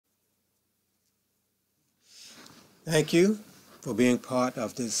Thank you for being part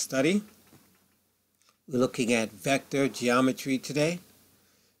of this study. We're looking at vector geometry today.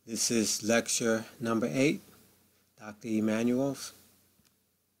 This is lecture number 8, Dr. Emanuel's.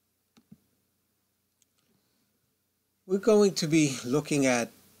 We're going to be looking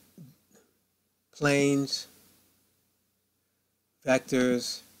at planes,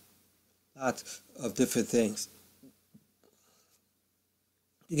 vectors, lots of different things.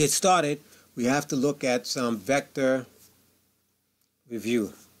 To get started, we have to look at some vector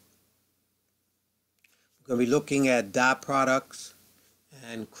review. We're going to be looking at dot products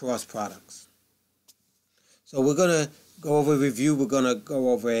and cross products. So we're going to go over review. We're going to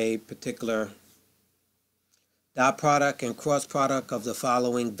go over a particular dot product and cross product of the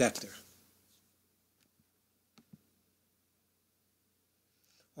following vector.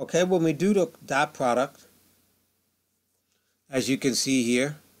 Okay, when we do the dot product, as you can see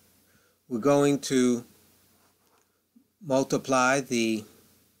here, we're going to multiply the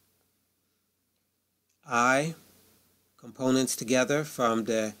I components together from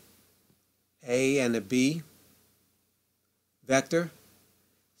the A and the B vector.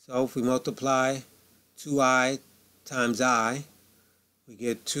 So if we multiply 2i times I, we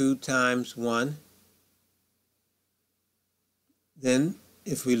get 2 times 1. Then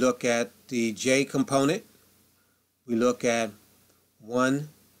if we look at the J component, we look at 1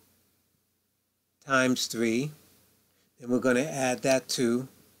 times 3. Then we're going to add that to,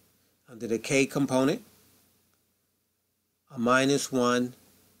 under the K component, a minus 1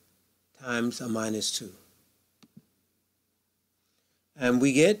 times a minus 2. And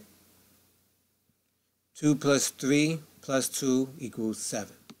we get 2 plus 3 plus 2 equals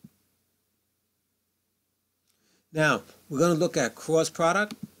 7. Now, we're going to look at cross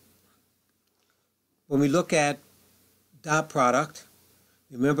product. When we look at dot product,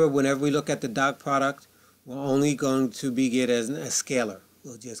 remember, whenever we look at the dot product, we're only going to be get as a scalar.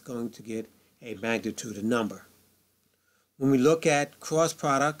 We're just going to get a magnitude, a number. When we look at cross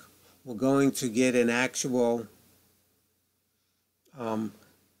product, we're going to get an actual a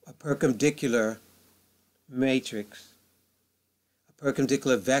perpendicular matrix, a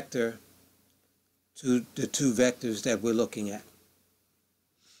perpendicular vector to the two vectors that we're looking at.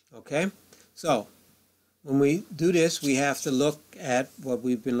 Okay? So, when we do this, we have to look at what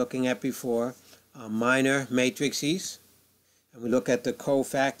we've been looking at before, minor matrices, and we look at the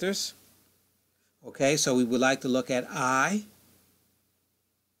cofactors. Okay, so we would like to look at I.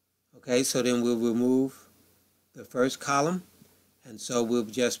 Okay, so then we'll remove the first column, and so we'll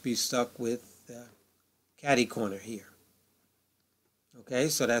just be stuck with the catty corner here. Okay,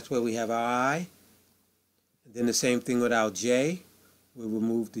 so that's where we have our I. And then the same thing with our J. We'll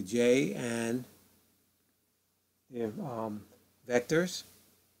remove the J and the vectors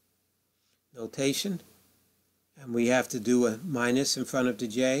notation, and we have to do a minus in front of the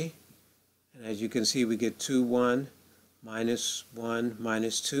J, and as you can see, we get 2, 1, minus 1,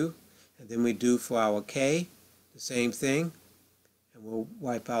 minus 2, and then we do for our K the same thing, and we'll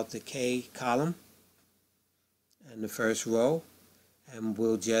wipe out the K column and the first row, and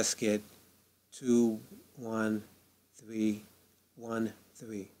we'll just get 2, 1, 3, 1,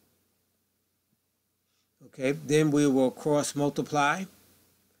 3. Okay, then we will cross multiply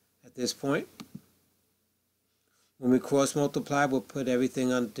at this point. When we cross multiply, we'll put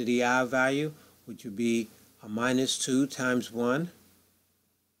everything under the I value, which would be a minus 2 times 1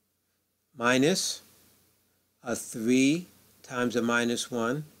 minus a 3 times a minus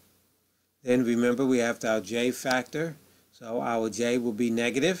 1. Then remember, we have our J factor, so our J will be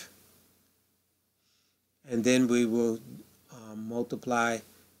negative. And then we will multiply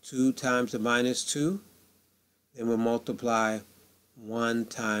 2 times a minus 2. Then we'll multiply 1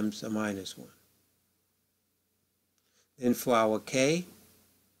 times a minus 1. Then for our K,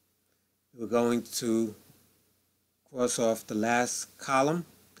 we're going to cross off the last column,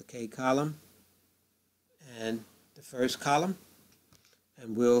 the K column, and the first column,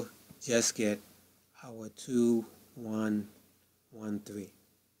 and we'll just get our 2, 1, 1, 3.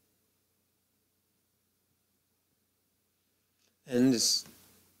 And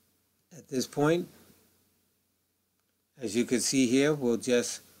at this point, as you can see here, we'll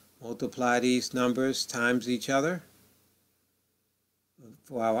just multiply these numbers times each other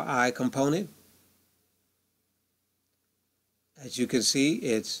for our I component. As you can see,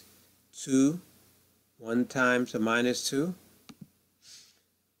 it's 2, 1 times a minus 2.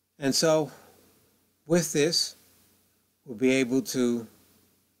 And so, with this, we'll be able to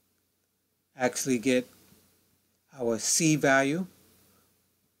actually get our C value.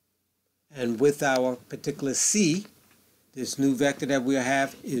 And with our particular C, this new vector that we'll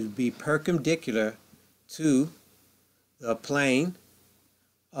have, it will be perpendicular to the plane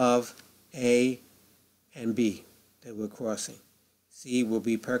of A and B that we're crossing. C will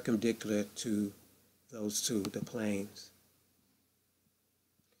be perpendicular to those two, the planes.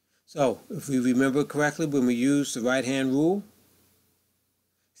 So, if we remember correctly, when we use the right-hand rule,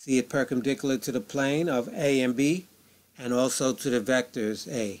 C is perpendicular to the plane of A and B, and also to the vectors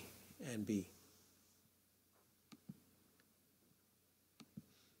A and B.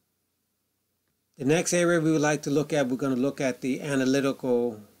 The next area we would like to look at, we're going to look at the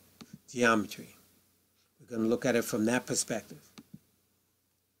analytical geometry. We're going to look at it from that perspective.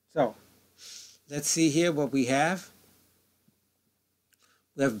 So, let's see here what we have.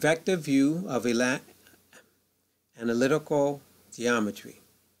 We have vector view of analytical geometry.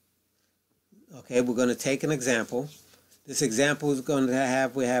 Okay, we're going to take an example. This example is going to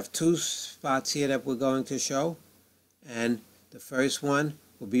have, we have two spots here that we're going to show. And the first one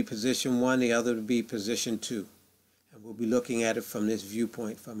will be position 1, the other will be position 2. And we'll be looking at it from this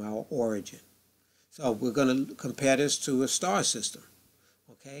viewpoint, from our origin. So we're going to compare this to a star system.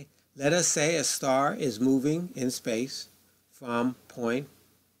 Okay, let us say a star is moving in space from point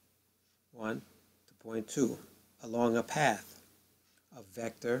 1 to point 2 along a path of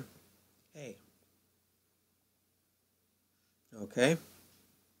vector A. Okay,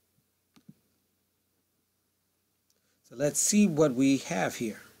 so let's see what we have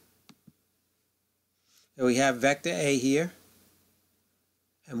here. So we have vector A here,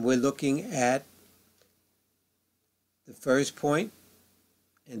 and we're looking at the first point,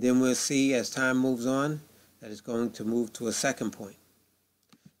 and then we'll see as time moves on that it's going to move to a second point.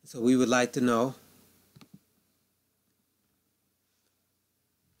 So we would like to know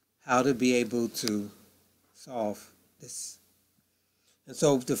how to be able to solve this. And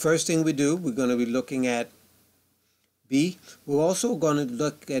so the first thing we do, we're going to be looking at B. We're also going to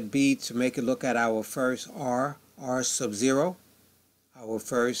look at B to make a look at our first R sub 0, our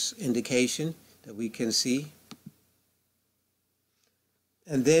first indication that we can see.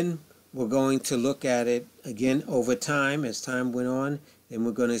 And then we're going to look at it again over time, as time went on. Then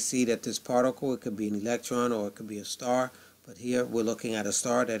we're going to see that this particle, it could be an electron or it could be a star. But here we're looking at a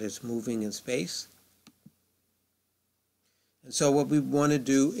star that is moving in space. And so what we want to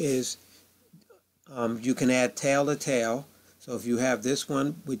do is, you can add tail to tail. So if you have this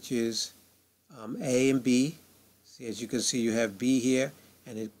one, which is A and B, see, as you can see, you have B here,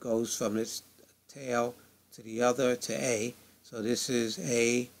 and it goes from its tail to the other to A. So this is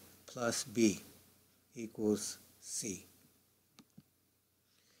A plus B equals C.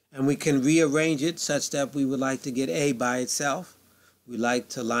 And we can rearrange it such that we would like to get A by itself. We like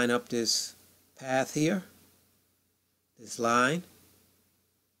to line up this path here, this line.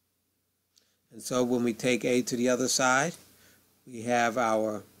 And so when we take A to the other side, we have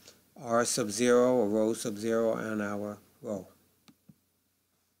our R sub 0 or rho sub 0 and our rho.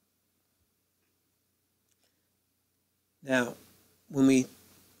 Now, when we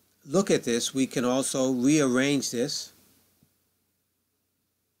look at this, we can also rearrange this.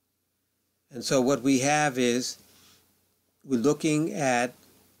 And so what we have is, we're looking at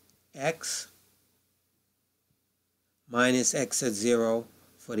x minus x at 0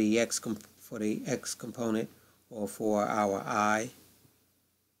 for the x component, or for our I.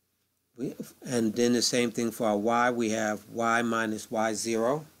 And then the same thing for our y, we have y minus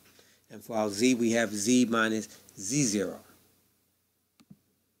y0. And for our z, we have z minus z0.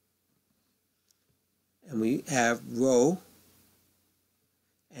 And we have rho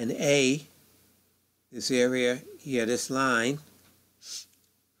and A, this area here, this line,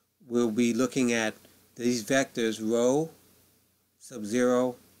 we'll be looking at these vectors, rho, sub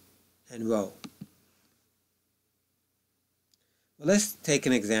 0, and rho. Well, let's take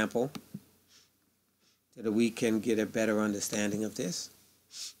an example so that we can get a better understanding of this.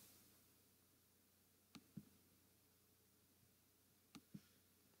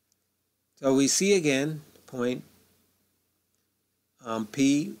 So we see again point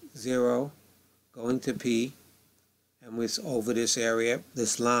P0 going to P, and we're over this area,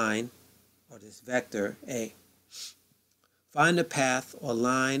 this line, or this vector A. Find the path or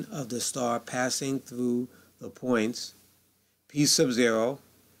line of the star passing through the points P sub 0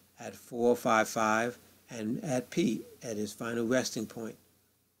 at 4, 5, 5, and at P at its final resting point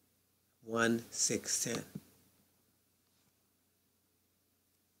 1, 6, 10.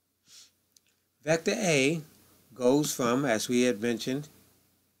 Vector A goes from, as we had mentioned,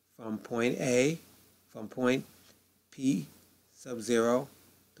 from point A, from point P sub 0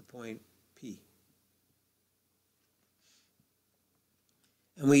 to point P.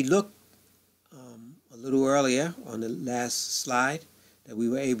 And we looked a little earlier on the last slide that we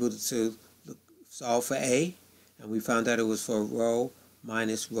were able to solve for A. and we found out it was for rho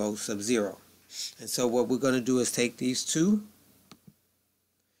minus rho sub 0. And so what we're going to do is take these two,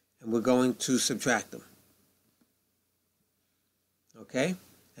 and we're going to subtract them. Okay?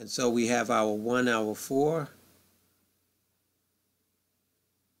 And so we have our 1, our 4,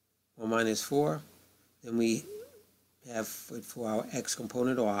 1 minus 4. Then we have for our x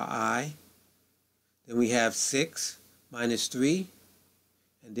component, or our I. Then we have 6 minus 3.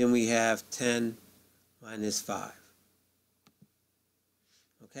 And then we have 10 minus 5.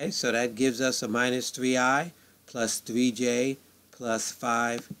 Okay, so that gives us a minus 3i plus 3j plus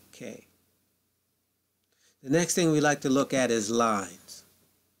 5k. The next thing we like to look at is lines.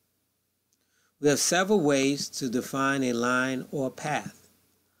 We have several ways to define a line or path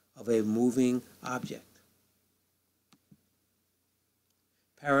of a moving object.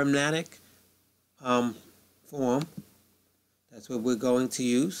 Paradigmatic form, that's what we're going to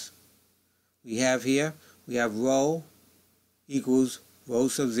use. We have here, we have rho equals rho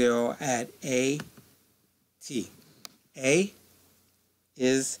sub 0 at a t. A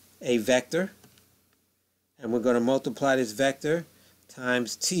is a vector, and we're going to multiply this vector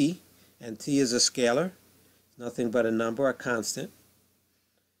times t, and t is a scalar, nothing but a number, a constant.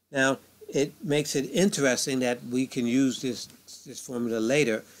 Now, it makes it interesting that we can use this formula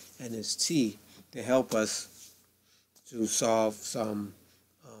later, and this t, to help us to solve some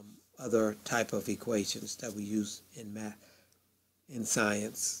other type of equations that we use in math, in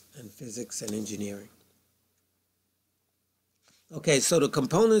science, and physics, and engineering. Okay, so the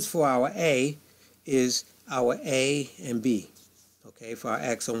components for our A is our A and B, okay, for our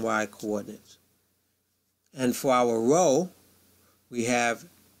x and y coordinates. And for our rho, we have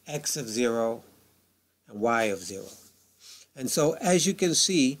x of 0 and y of 0. And so as you can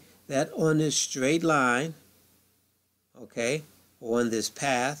see that on this straight line, okay, or on this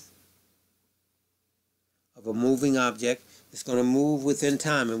path of a moving object, it's going to move within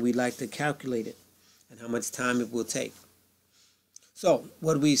time, and we like to calculate it and how much time it will take. So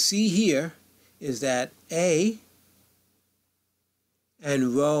what we see here is that A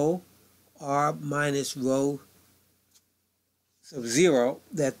and rho r minus rho sub 0,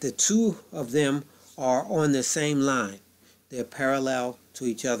 that the two of them are on the same line. They're parallel to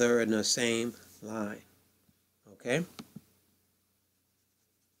each other in the same line. Okay?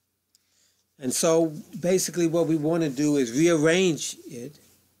 And so basically what we want to do is rearrange it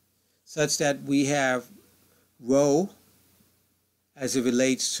such that we have rho as it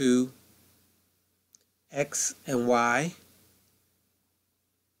relates to x and y,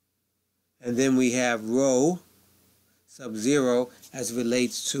 and then we have rho sub 0 as it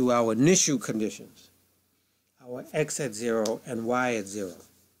relates to our initial conditions, our x at 0 and y at 0.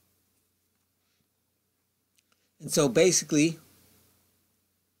 And so basically,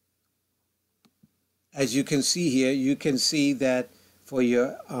 as you can see here, you can see that for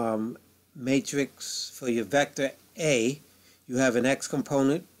your matrix, for your vector A, you have an x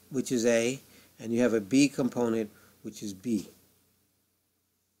component, which is A, and you have a b component, which is B.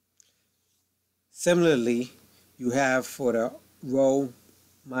 Similarly, you have for the rho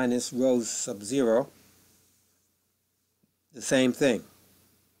minus rho sub 0, the same thing.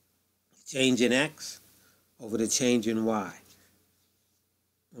 Change in x over the change in y.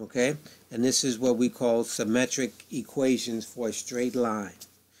 Okay? And this is what we call symmetric equations for a straight line.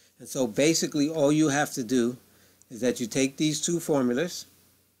 And so basically all you have to do is that you take these two formulas,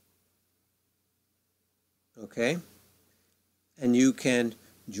 okay, and you can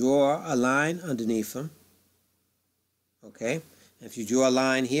draw a line underneath them, okay? And if you draw a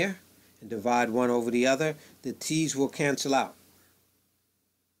line here and divide one over the other, the t's will cancel out.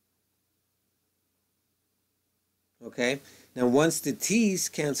 Okay? Now once the t's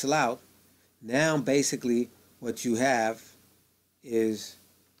cancel out, now basically what you have is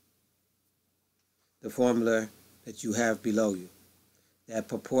the formula that you have below you. That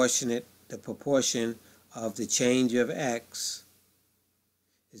the proportion of the change of x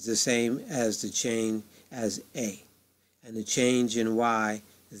is the same as the change as A, and the change in y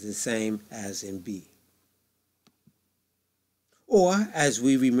is the same as in B. Or, as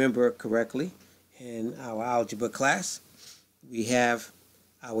we remember correctly in our algebra class, we have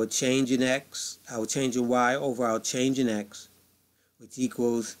our change in x, our change in y over our change in x, which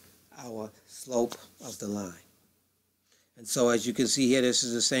equals our slope of the line. And so as you can see here, this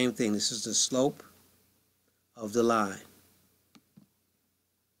is the same thing. This is the slope of the line.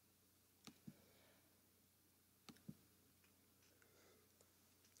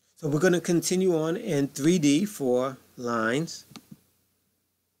 So we're going to continue on in 3D for lines.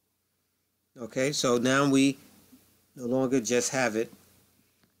 Okay, so now we no longer just have it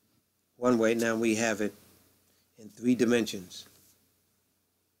one way. Now we have it in 3 dimensions.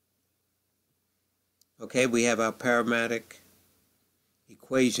 Okay, we have our parametric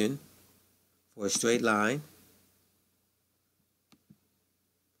equation for a straight line.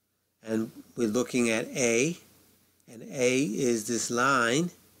 And we're looking at A, and A is this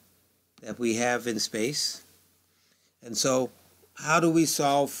line that we have in space. And so how do we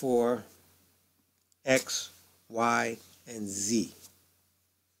solve for X, Y, and Z?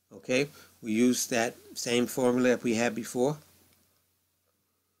 Okay, we use that same formula that we had before.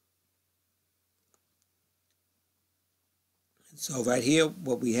 And so right here,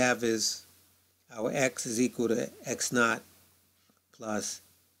 what we have is our X is equal to X naught plus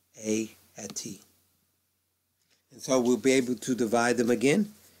A at T. And so we'll be able to divide them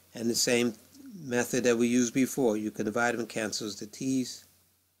again, and the same method that we used before. You can divide them, cancels the T's.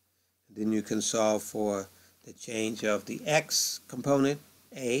 Then you can solve for the change of the X component,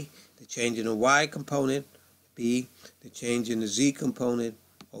 A, the change in the Y component, B, the change in the Z component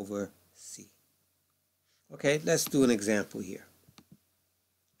over C. Okay, let's do an example here.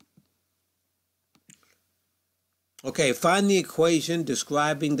 Okay, find the equation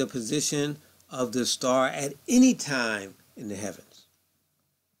describing the position of the star at any time in the heavens,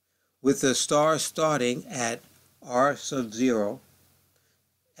 with the star starting at R sub 0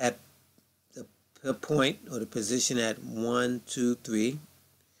 at the point or the position at 1, 2, 3,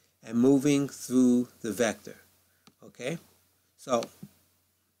 and moving through the vector. Okay, so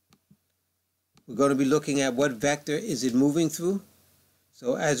we're going to be looking at what vector is it moving through.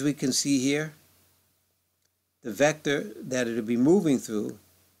 So as we can see here, the vector that it'll be moving through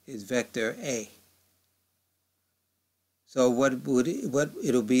is vector A. So what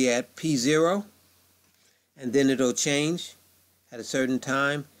it'll be at P0, and then it'll change at a certain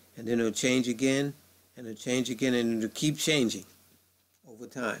time, and then it'll change again, and it'll change again, and it'll keep changing over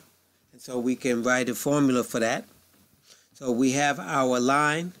time. And so we can write a formula for that. So we have our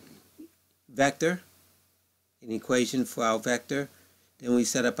line vector, an equation for our vector. Then we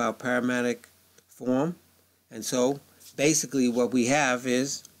set up our parametric form. And so basically what we have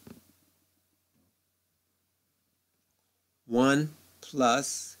is 1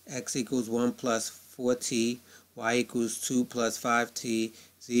 plus x equals 1 plus 4t, y equals 2 plus 5t,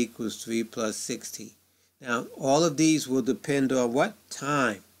 z equals 3 plus 6t. Now, all of these will depend on what?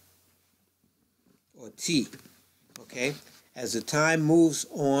 Time, or t, okay? As the time moves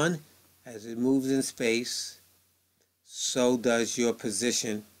on, as it moves in space, so does your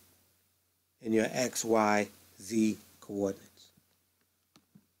position in your x, y, z coordinates.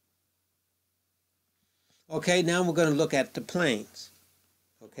 Okay, now we're going to look at the planes,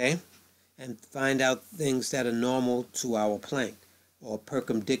 okay, and find out things that are normal to our plane or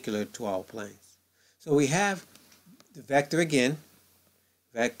perpendicular to our planes. So we have the vector again,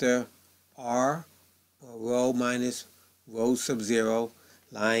 vector r, or rho minus rho sub 0,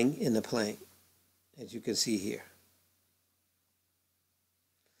 lying in the plane, as you can see here.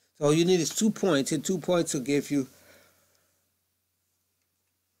 So all you need is 2 points, and 2 points will give you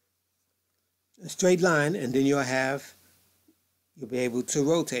a straight line, and then you'll be able to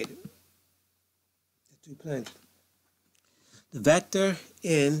rotate it. The 2 planes. The vector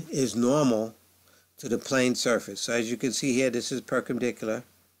n is normal to the plane surface. So as you can see here, this is perpendicular.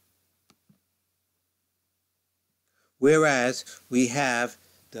 Whereas we have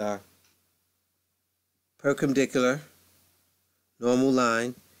the perpendicular normal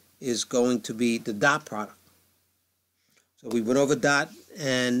line is going to be the dot product. So we went over dot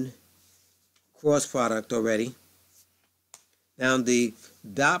and cross product already. Now the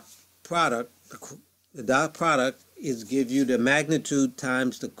dot product is give you the magnitude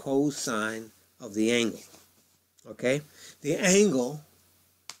times the cosine of the angle. Okay? The angle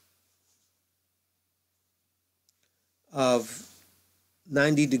of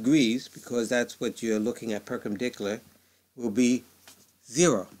 90 degrees, because that's what you're looking at perpendicular, will be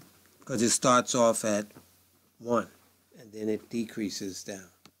 0, because it starts off at 1 and then it decreases down.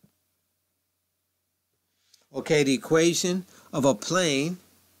 Okay, the equation of a plane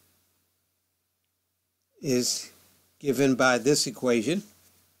is given by this equation.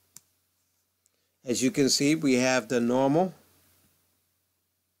 As you can see, we have the normal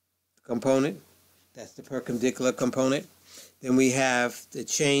component, that's the perpendicular component. Then we have the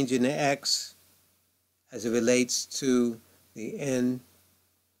change in the x as it relates to the n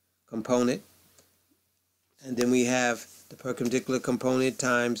component. And then we have the perpendicular component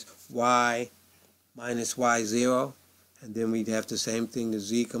times y minus y0. And then we'd have the same thing, the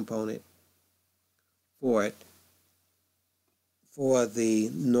z component for it, for the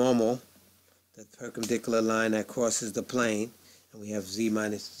normal, the perpendicular line that crosses the plane, and we have z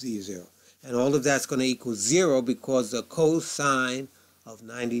minus z0. And all of that's going to equal 0 because the cosine of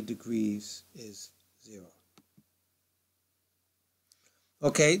 90 degrees is 0.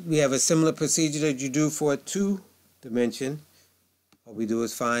 Okay, we have a similar procedure that you do for a 2-dimension. What we do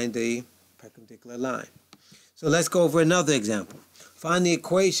is find the perpendicular line. So let's go over another example. Find the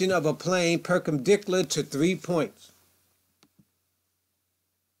equation of a plane perpendicular to 3 points.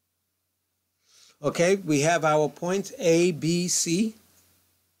 Okay, we have our points A, B, C,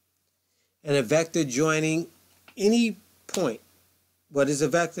 and a vector joining any point. What is a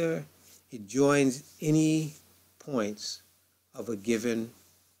vector? It joins any points of a given,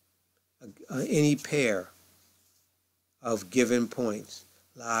 any pair of given points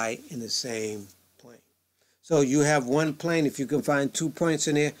lie in the same plane. So you have one plane. If you can find 2 points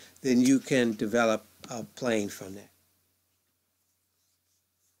in there, then you can develop a plane from that.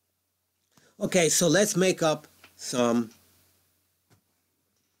 Okay, so let's make up some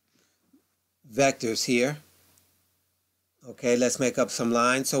vectors here. Okay, let's make up some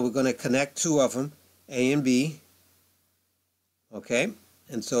lines. So we're going to connect 2 of them, A and B. Okay,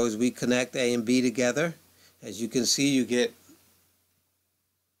 and so as we connect A and B together, as you can see, you get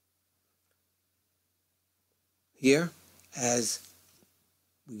here as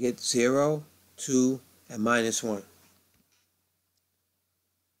we get 0, 2, and -1.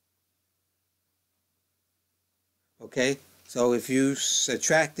 Okay, so if you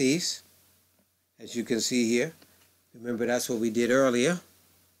subtract these, as you can see here, remember that's what we did earlier.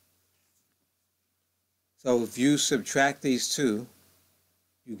 So if you subtract these two,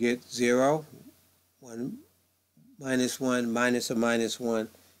 you get 0, 1, -1, minus a -1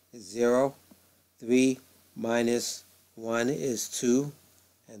 is 0, 3 minus 1 is 2,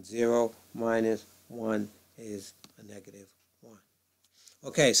 and 0 minus 1 is a -1.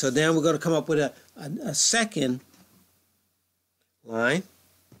 Okay, so then we're going to come up with a second line.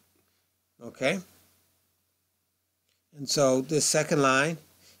 Okay, and so this second line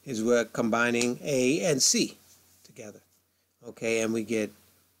is we're combining A and C together. Okay, and we get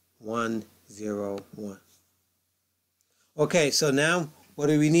 1, 0, 1. Okay, so now what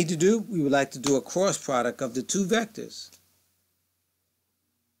do we need to do? We would like to do a cross product of the 2 vectors.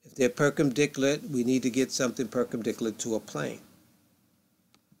 If they're perpendicular, we need to get something perpendicular to a plane.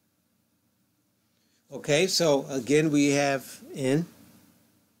 Okay, so again we have N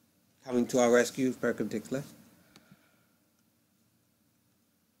coming to our rescue, perpendicular.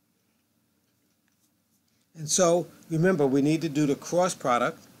 And so remember, we need to do the cross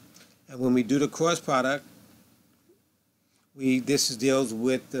product, and when we do the cross product, this deals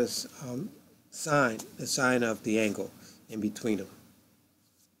with the sine of the angle in between them.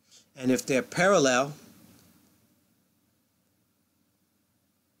 And if they're parallel,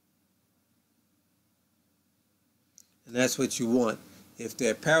 and that's what you want. If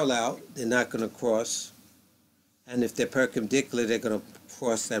they're parallel, they're not going to cross. And if they're perpendicular, they're going to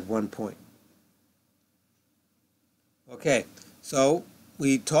cross at one point. Okay, so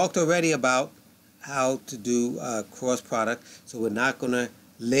we talked already about how to do a cross product, so we're not going to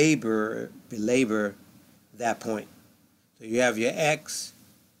belabor that point. So you have your X,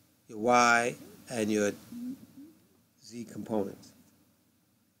 your Y, and your Z components.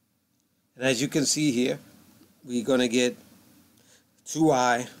 And as you can see here, we're going to get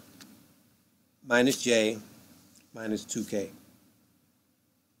 2I minus J minus 2K.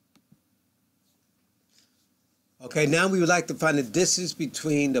 Okay, now we would like to find the distance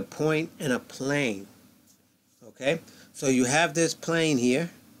between the point and a plane. Okay, so you have this plane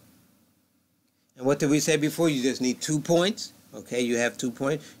here. And what did we say before? You just need 2 points. Okay, you have 2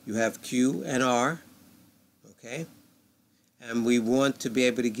 points. You have Q and R. Okay, and we want to be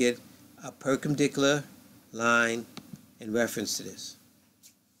able to get a perpendicular line in reference to this.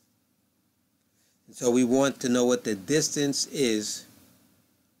 And so we want to know what the distance is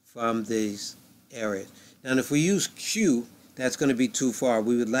from these areas. Now, if we use Q, that's going to be too far.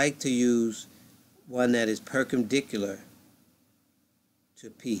 We would like to use one that is perpendicular to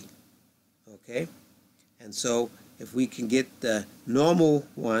P. Okay? And so if we can get the normal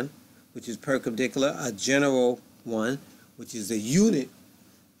one, which is perpendicular, a general one, which is the unit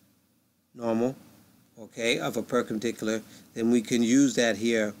normal, okay, of a perpendicular, then we can use that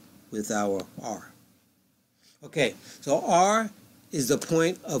here with our R. Okay, so R is the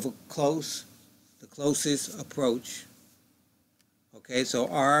point of the closest approach. Okay, so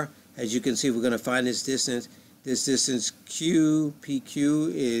R, as you can see, we're going to find this distance. This distance Q,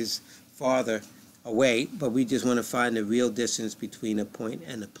 PQ, is farther away, but we just want to find the real distance between a point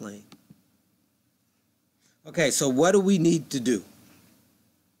and a plane. Okay, so what do we need to do?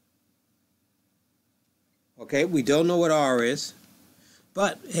 Okay, we don't know what R is,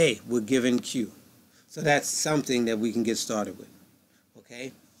 But hey, we're given Q. So that's something that we can get started with.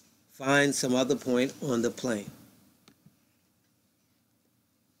 Okay? Find some other point on the plane.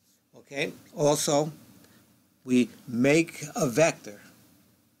 Okay? Also, we make a vector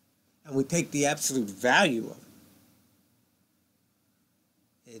and we take the absolute value of it.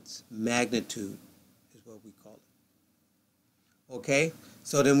 Its magnitude is what we call it. Okay?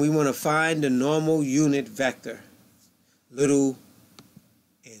 So then we want to find the normal unit vector, little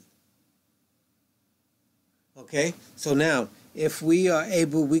n. Okay? So now, if we are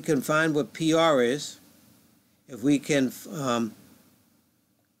able, we can find what PR is. If we can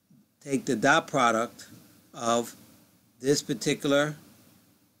take the dot product of this particular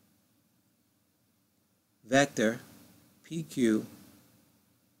vector, PQ,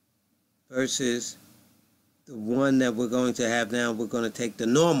 versus the one that we're going to have now, we're going to take the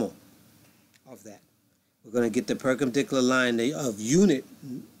normal of that. We're going to get the perpendicular line of unit,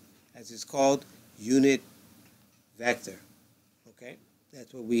 as it's called, unit vector. Okay?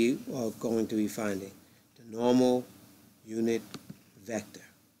 That's what we are going to be finding. The normal unit vector.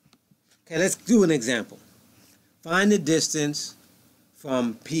 Okay, let's do an example. Find the distance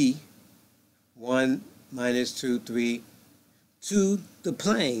from P, 1, minus 2, 3, to the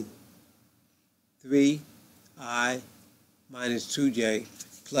plane, 3I minus 2J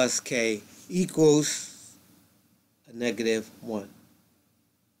plus K equals a negative 1.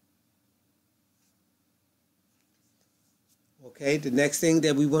 Okay, the next thing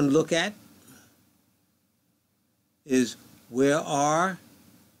that we want to look at is where R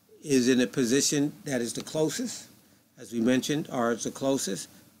is in a position that is the closest. As we mentioned, R is the closest.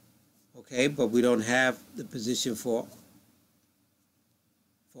 Okay, but we don't have the position for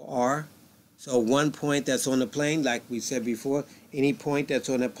R. So one point that's on the plane, like we said before, any point that's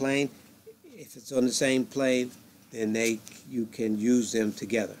on the plane, if it's on the same plane, then you can use them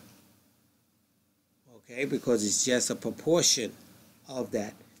together. Okay, because it's just a proportion of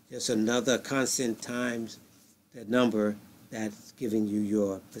that. Just another constant times that number that's giving you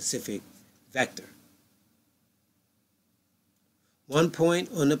your specific vector. One point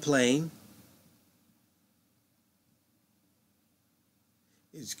on the plane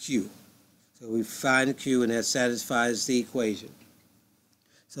is Q. So we find Q, and that satisfies the equation.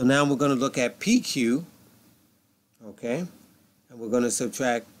 So now we're going to look at PQ, okay? And we're going to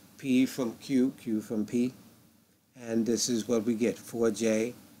subtract P from Q, Q from P, and this is what we get,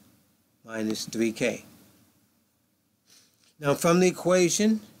 4J minus 3K. Now from the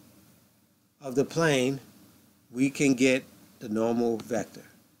equation of the plane, we can get the normal vector.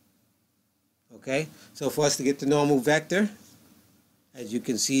 Okay? So for us to get the normal vector, as you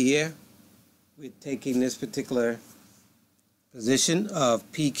can see here, we're taking this particular position of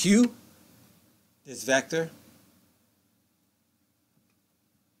PQ, this vector.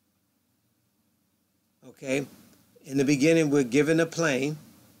 Okay? In the beginning, we're given a plane.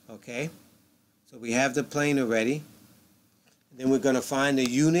 Okay? So we have the plane already. Then we're going to find the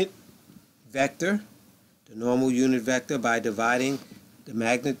unit vector, the normal unit vector, by dividing the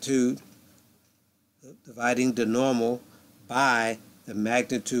magnitude, dividing the normal by the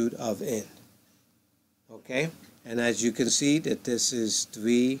magnitude of n. Okay? And as you can see that this is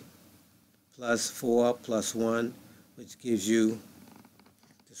 3 plus 4 plus 1, which gives you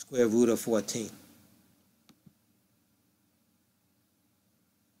the square root of 14.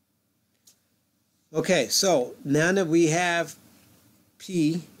 Okay, so now that we have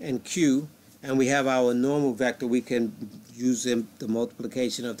P and Q, and we have our normal vector, we can use the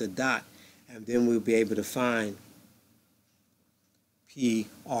multiplication of the dot, and then we'll be able to find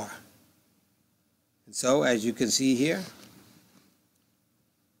PR. And so, as you can see here,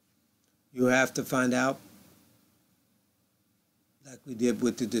 you have to find out, like we did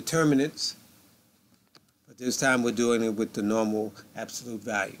with the determinants, but this time we're doing it with the normal absolute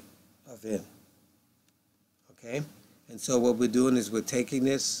value of n. Okay? And so what we're doing is we're taking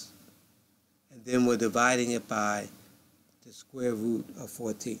this, and then we're dividing it by the square root of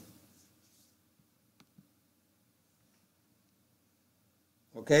 14.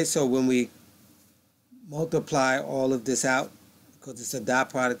 Okay, so when we multiply all of this out, because it's a dot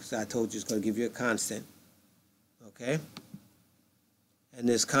product, because I told you it's going to give you a constant. Okay? And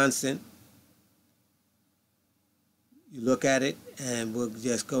this constant, you look at it, and we're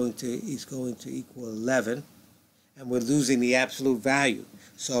just going to, it's going to equal 11. And we're losing the absolute value,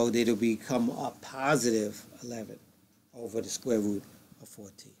 so that it'll become a positive 11 over the square root of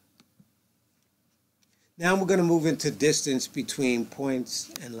 14. Now we're going to move into distance between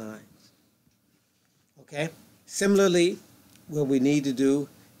points and lines. Okay? Similarly, what we need to do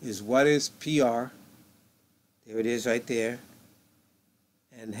is what is PR? There it is right there.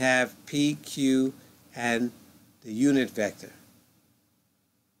 and have P, Q, and the unit vector.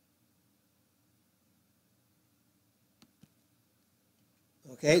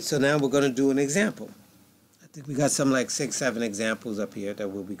 Okay, so now we're going to do an example. I think we got some like 6, 7 examples up here that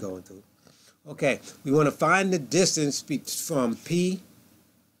we'll be going through. Okay, we want to find the distance from P,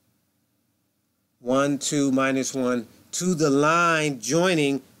 1, 2, minus 1, to the line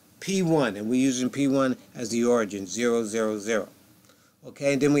joining P1, and we're using P1 as the origin, 0, 0, 0.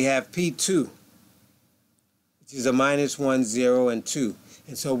 Okay, and then we have P2, which is a minus 1, 0, and 2.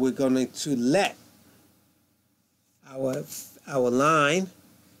 And so we're going to let our line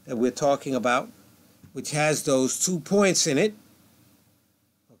that we're talking about, which has those 2 points in it,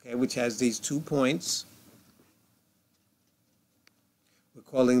 okay, which has these 2 points. We're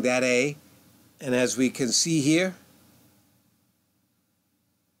calling that A. And as we can see here,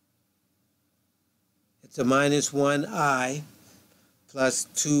 it's a minus 1I plus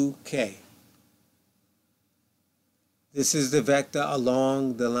 2K. This is the vector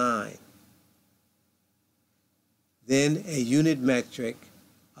along the line. Then a unit metric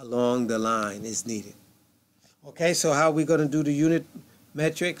along the line is needed. Okay, so how are we going to do the unit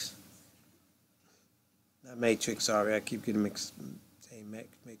metrics? Not matrix, sorry, I keep getting mixed, saying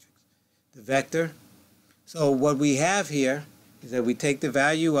matrix. The vector. So what we have here is that we take the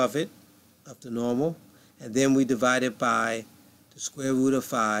value of it, of the normal, and then we divide it by the square root of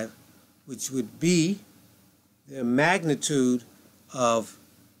 5, which would be the magnitude of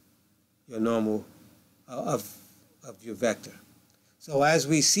your normal, of your vector. So as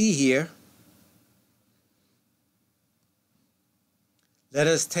we see here, let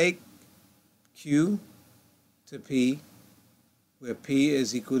us take Q to P, where P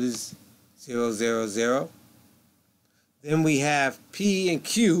is equal to 0, 0, 0. Then we have P and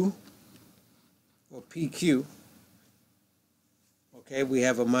Q, or PQ. Okay, we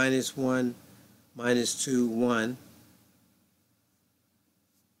have a minus 1, minus 2, 1.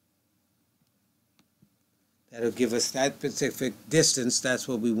 That'll give us that specific distance. That's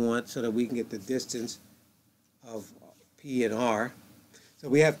what we want, so that we can get the distance of P and R. So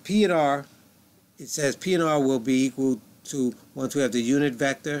we have P and R. It says P and R will be equal to, once we have the unit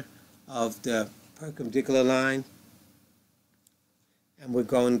vector of the perpendicular line, and we're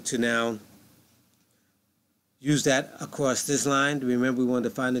going to now use that across this line. Remember, we want to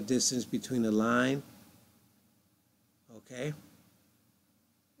find the distance between the line. Okay?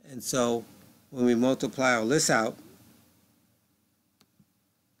 And so when we multiply all this out,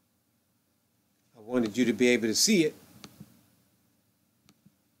 I wanted you to be able to see it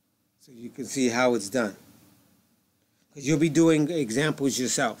so you can see how it's done. Because you'll be doing examples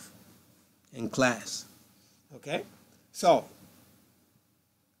yourself in class. Okay? So,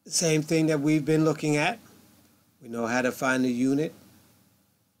 the same thing that we've been looking at. We know how to find the unit.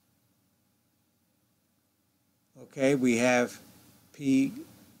 Okay, we have P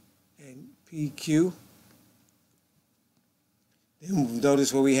and PQ. Then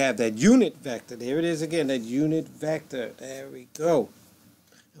notice where we have that unit vector. There it is again, that unit vector. There we go.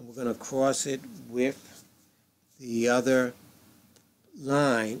 And we're going to cross it with the other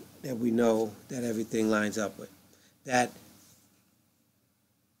line that we know that everything lines up with. That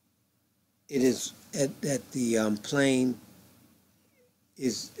it is that the plane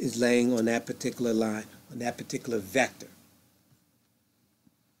is laying on that particular line, on that particular vector.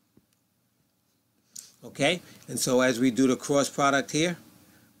 Okay, and so as we do the cross product here,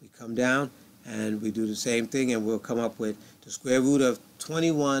 we come down and we do the same thing, and we'll come up with the square root of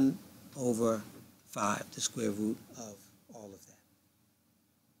 21 over 5, the square root of all of that.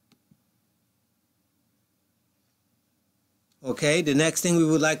 Okay, the next thing we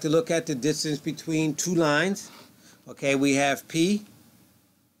would like to look at, the distance between two lines. Okay, we have P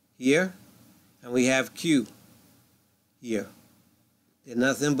here, and we have Q here. They're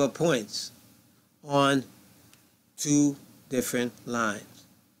nothing but points on two different lines.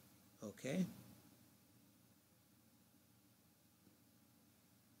 Okay?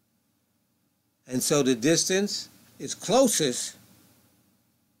 And so the distance is closest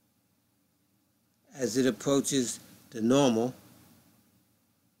as it approaches the normal,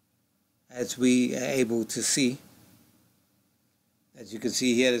 as we are able to see. As you can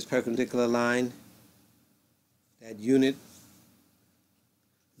see here, this perpendicular line, that unit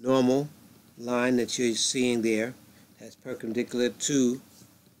normal line that you're seeing there, that's perpendicular to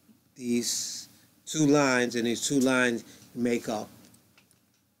these two lines, and these two lines make up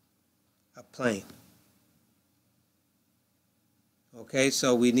a plane. Okay,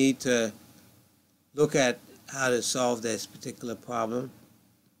 so we need to look at how to solve this particular problem,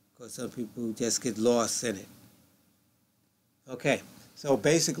 because some people just get lost in it. Okay, So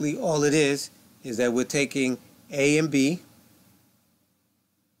basically all it is that we're taking A and B.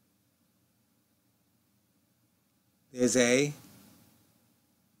 There's A,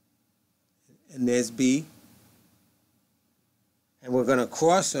 and there's B. And we're going to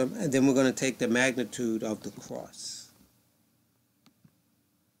cross them, and then we're going to take the magnitude of the cross.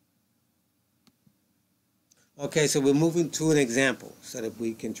 Okay, so we're moving to an example so that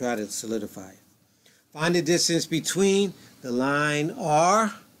we can try to solidify it. Find the distance between the line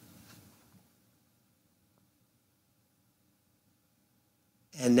R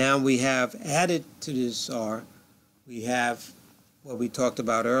and now we have added to this R, we have what we talked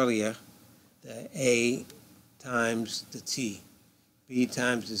about earlier, the A times the T, B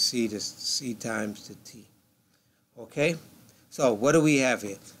times the C times the T. Okay? So what do we have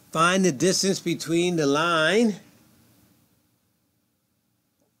here? Find the distance between the line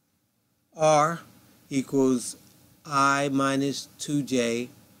R equals I minus 2j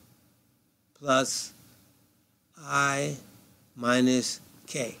plus I minus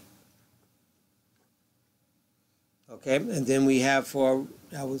k. Okay, and then we have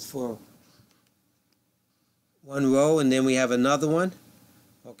that was for one row, and then we have another one.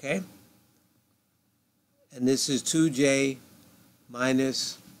 Okay, and this is 2j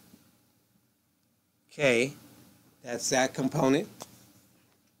minus k. That's that component.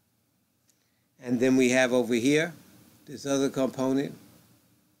 And then we have over here this other component.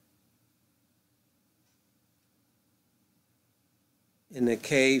 In the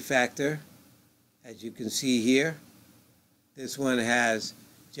k factor, as you can see here, this one has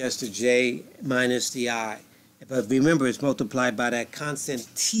just a j minus the I. But remember, it's multiplied by that constant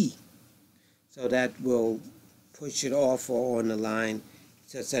t. So that will push it off or on the line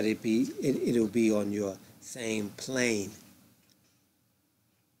such that it'll be on your same plane.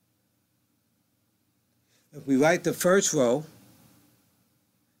 If we write the first row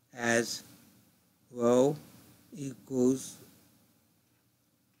as row equals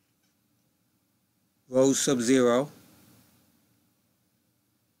row sub 0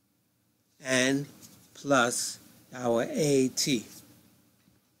 and plus our AT.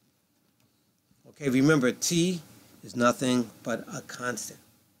 Okay, remember T is nothing but a constant.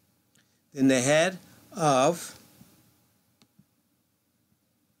 Then the head of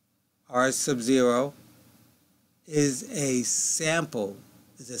R sub 0 is a simple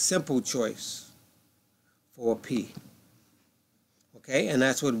choice for P. Okay, and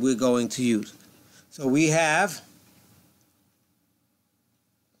that's what we're going to use. So we have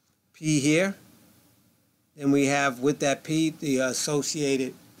P here, and we have with that P the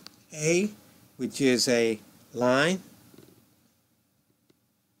associated A, which is a line.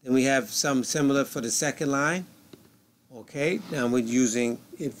 Then we have something similar for the second line. Okay, now we're using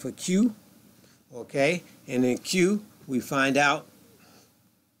it for Q. Okay, and in Q we find out,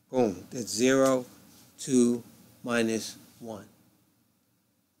 boom, that's 0, 2, minus 1.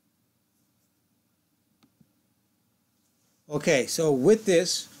 Okay, so with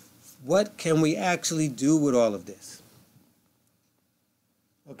this, what can we actually do with all of this?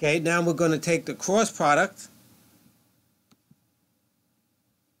 Okay, now we're going to take the cross product.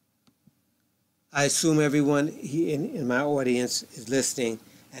 I assume everyone in my audience is listening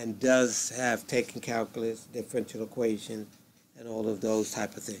and does have taken calculus, differential equation, and all of those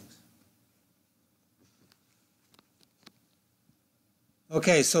type of things.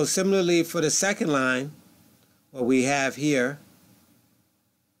 Okay, so similarly for the second line, what we have here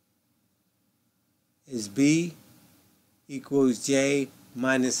is B equals J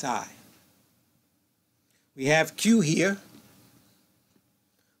minus I. We have Q here.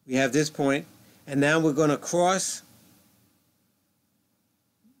 We have this point, and now we're going to cross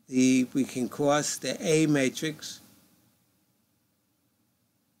we can cross the A matrix.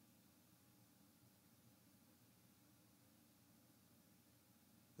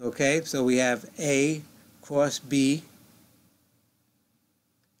 Okay, so we have A cross B,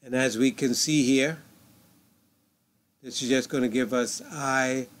 and as we can see here, this is just going to give us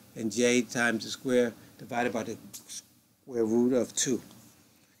I and J times the square divided by the square root of 2.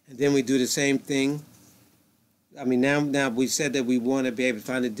 And then we do the same thing. I mean, now we said that we want to be able to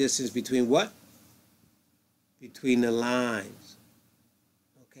find the distance between what? Between the lines.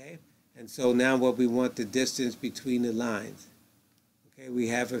 Okay? And so now what we want the distance between the lines. Okay, we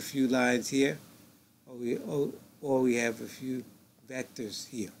have a few lines here, or we have a few vectors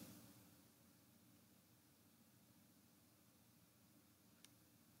here.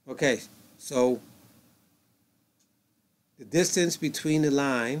 Okay, so the distance between the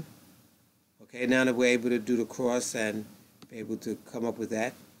line, okay, now that we're able to do the cross and be able to come up with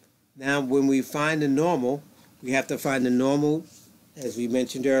that. Now when we find the normal, we have to find the normal as we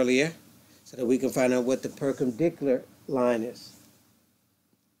mentioned earlier, so that we can find out what the perpendicular line is.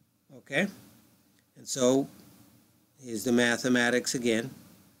 Okay? And so, here's the mathematics again.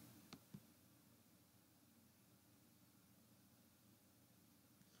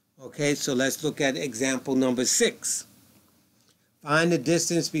 Okay, so let's look at example number 6. Find the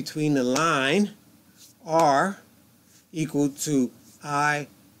distance between the line R equal to I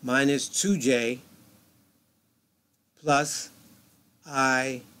minus 2j plus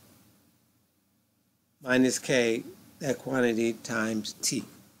I minus k, that quantity, times t.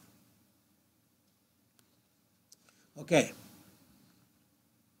 Okay,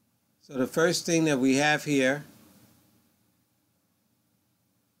 so the first thing that we have here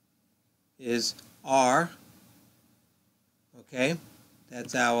is R. Okay,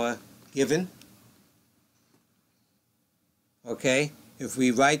 that's our given. Okay, if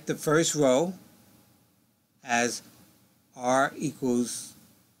we write the first row as R equals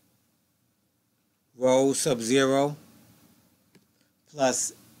rho sub 0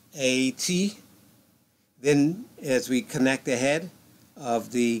 plus AT, then as we connect ahead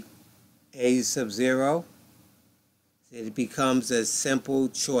of the A sub 0, it becomes a simple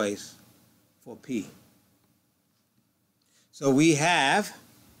choice for P. So we have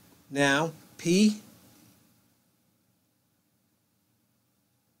now P,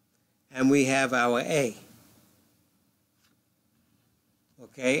 and we have our A.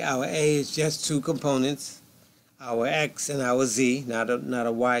 Okay, our A is just two components, our X and our Z, not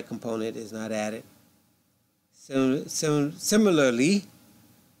a Y component, is not added. Similarly,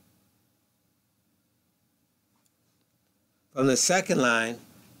 from the second line,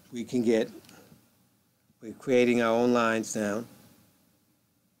 we can get, we're creating our own lines now.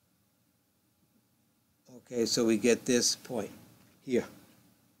 Okay, so we get this point here.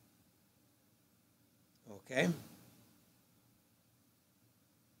 Okay.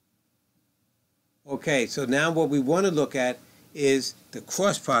 Okay, so now what we want to look at is the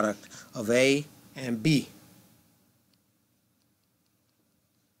cross product of A and B.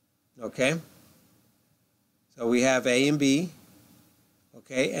 Okay, so we have A and B,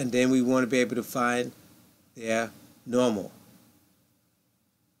 okay, and then we want to be able to find their normal.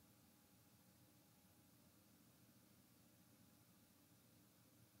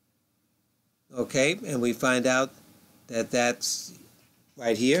 Okay, and we find out that that's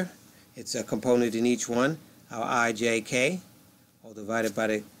right here. It's a component in each one, our I, J, K, all divided by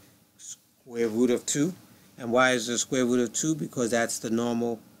the square root of 2. And why is the square root of 2? Because that's the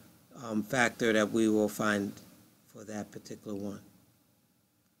normal factor that we will find for that particular one.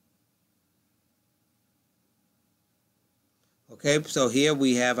 Okay, so here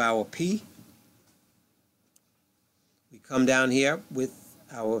we have our P. We come down here with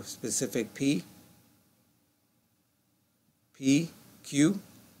our specific P, Q,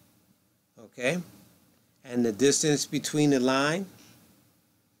 okay, and the distance between the line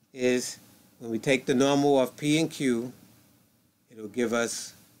is, when we take the normal of P and Q, it'll give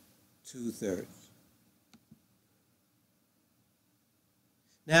us 2/3.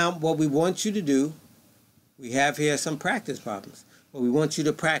 Now, what we want you to do, we have here some practice problems. What we want you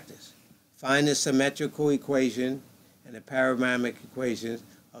to practice, find the symmetrical equation and the panoramic equations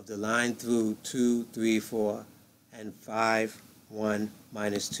of the line through 2, 3, 4, and 5, 1,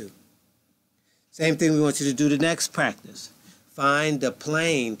 minus 2. Same thing we want you to do the next practice. Find the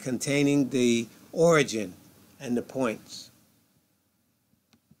plane containing the origin and the points.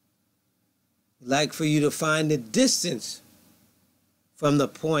 We'd like for you to find the distance from the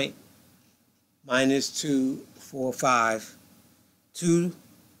point minus 2, 4, 5 to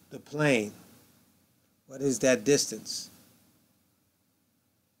the plane. What is that distance?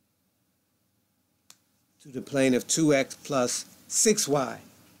 To the plane of 2x plus 6y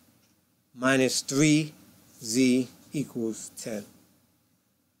minus 3z equals 10.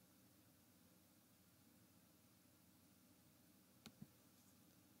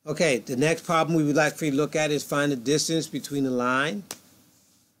 Okay, the next problem we would like for you to look at is find the distance between the line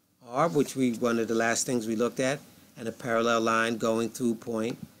R, which one of the last things we looked at, and a parallel line going through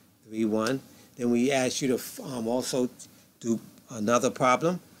point 3, 1. Then we asked you to also do another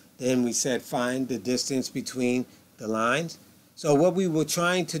problem. Then we said find the distance between the lines. So what we were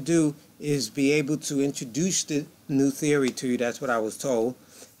trying to do is be able to introduce the new theory to you. That's what I was told.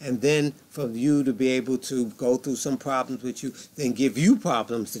 And then for you to be able to go through some problems with you, then give you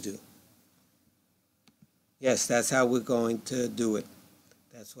problems to do. Yes, that's how we're going to do it.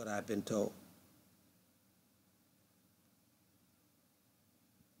 That's what I've been told.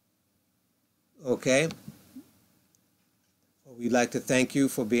 Okay. Well, we'd like to thank you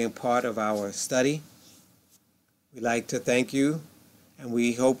for being part of our study. We'd like to thank you and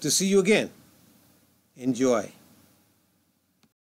we hope to see you again. Enjoy.